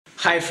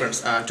Hi friends,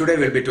 today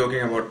we'll be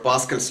talking about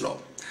Pascal's law.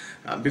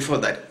 Before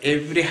that,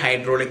 every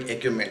hydraulic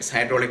equipment,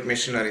 hydraulic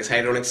machineries,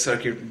 hydraulic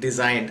circuit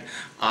designed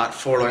are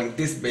following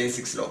this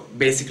basic law.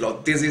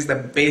 This is the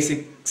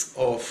basics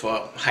of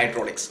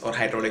hydraulics or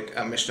hydraulic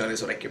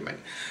machineries or equipment.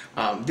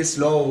 This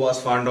law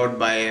was found out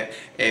by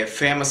a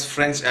famous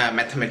French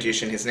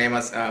mathematician. His name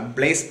was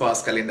Blaise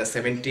Pascal in the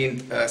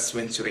 17th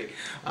century.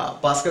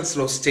 Pascal's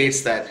law states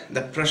that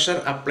the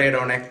pressure applied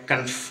on a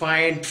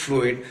confined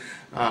fluid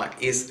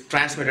is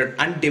transmitted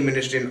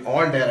undiminished in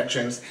all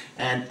directions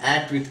and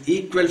act with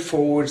equal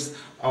force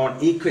on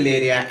equal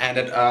area and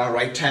at a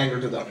right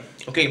angle to them.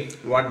 Okay,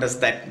 what does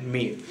that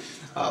mean?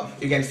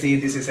 You can see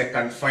this is a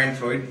confined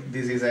fluid.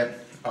 This is a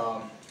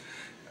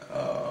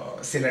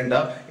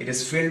cylinder. It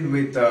is filled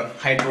with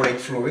hydraulic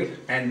fluid,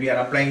 and we are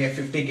applying a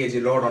 50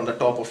 kg load on the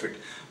top of it.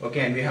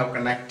 Okay, and we have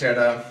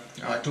connected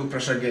two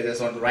pressure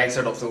gauges on the right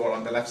side of the wall.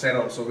 On the left side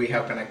also we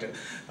have connected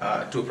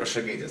two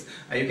pressure gauges.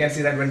 You can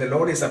see that when the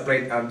load is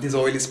applied, this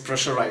oil is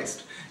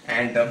pressurized,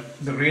 and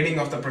the reading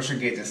of the pressure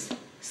gauges,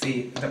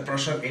 see the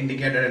pressure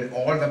indicated in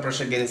all the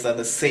pressure gauges are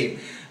the same.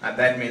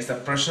 That means the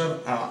pressure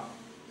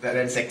that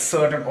is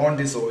exerted on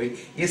this oil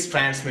is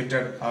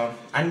transmitted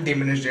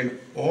undiminished in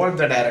all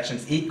the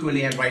directions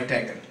equally and right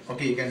angle.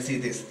 Okay, you can see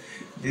this.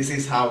 This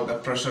is how the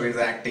pressure is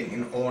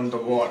acting on the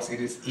walls.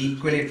 It is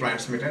equally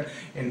transmitted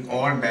in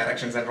all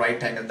directions and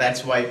right angle.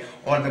 That's why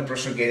all the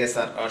pressure gauges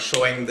are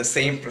showing the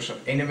same pressure.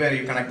 Anywhere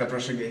you connect the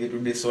pressure gauge, it will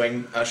be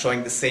showing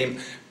the same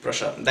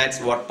pressure. That's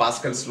what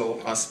Pascal's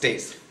law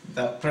states.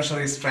 The pressure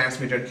is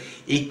transmitted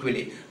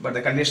equally, but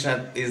the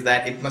condition is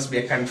that it must be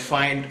a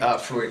confined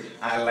fluid.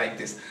 I like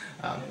this.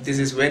 This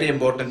is very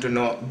important to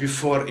know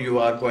before you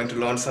are going to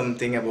learn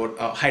something about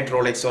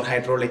hydraulics or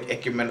hydraulic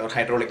equipment or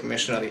hydraulic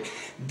machinery.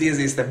 This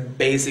is the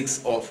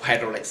basics of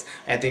hydraulics.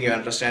 I think you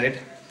understand it.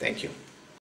 Thank you.